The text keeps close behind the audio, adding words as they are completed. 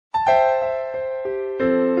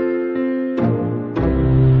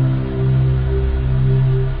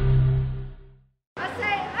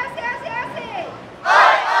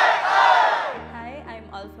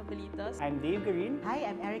Hi,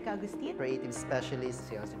 I'm Erica Agustin. Creative Specialist,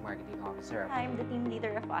 Sales and Marketing Officer. I'm the team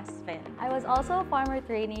leader of Ausphin. I was also a farmer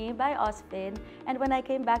trainee by Ausphin, and when I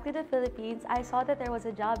came back to the Philippines, I saw that there was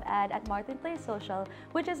a job ad at Martin Place Social,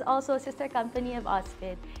 which is also a sister company of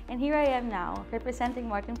Ausphin. And here I am now, representing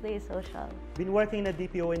Martin Place Social. Been working in the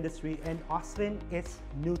BPO industry, and Ausphin is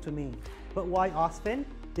new to me. But why Ausphin?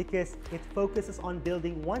 Because it focuses on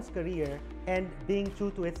building one's career and being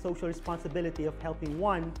true to its social responsibility of helping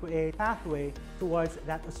one create a pathway towards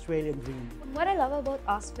that Australian dream. What I love about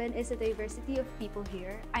Ausphin is the diversity of people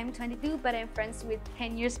here. I'm 22, but I'm friends with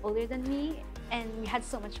 10 years older than me, and we had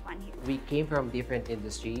so much fun here. We came from different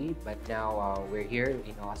industry, but now we're here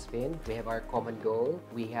in Ausphin. We have our common goal.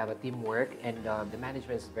 We have a teamwork, and the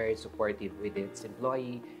management is very supportive with its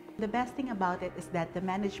employee. The best thing about it is that the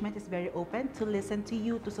management is very open to listen to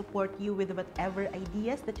you, to support you with whatever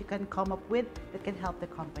ideas that you can come up with that can help the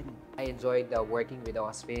company. I enjoyed working with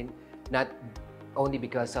Ausphin, not only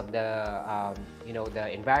because of the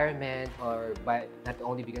the environment, but not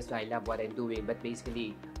only because I love what I'm doing, but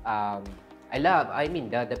basically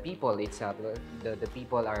the people itself. The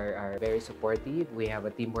people are very supportive. We have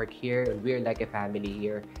a teamwork here, and we're like a family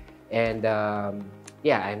here. And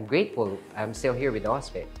yeah, I'm grateful. I'm still here with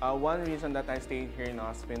Ausphin. One reason that I stayed here in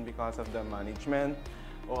Ausphin because of the management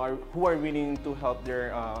who are willing to help their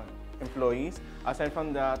employees. Aside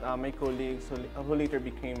from that, my colleagues who later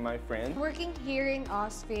became my friends. Working here in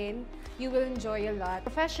Ausphin, you will enjoy a lot.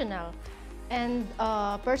 Professional and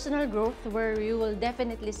personal growth where you will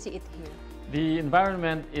definitely see it here. The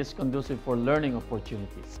environment is conducive for learning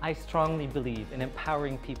opportunities. I strongly believe in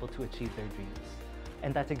empowering people to achieve their dreams.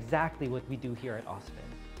 And that's exactly what we do here at Ausphin.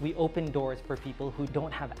 We open doors for people who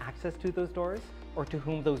don't have access to those doors or to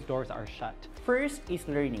whom those doors are shut. First is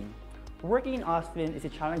learning. Working in Ausphin is a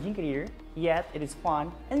challenging career, yet it is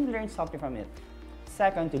fun and we learn something from it.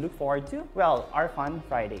 Second to look forward to, well, our Fun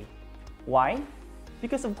Friday. Why?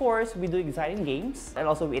 Because of course we do exciting games and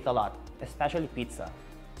also we eat a lot, especially pizza.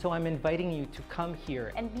 So I'm inviting you to come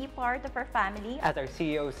here And be part of our family. As our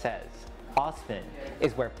CEO says, Ausphin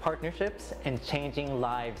is where partnerships and changing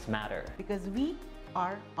lives matter. Because we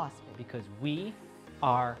are Ausphin. Because we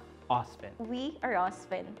are Ausphin. We are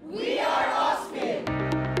Ausphin. We are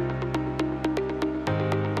Ausphin!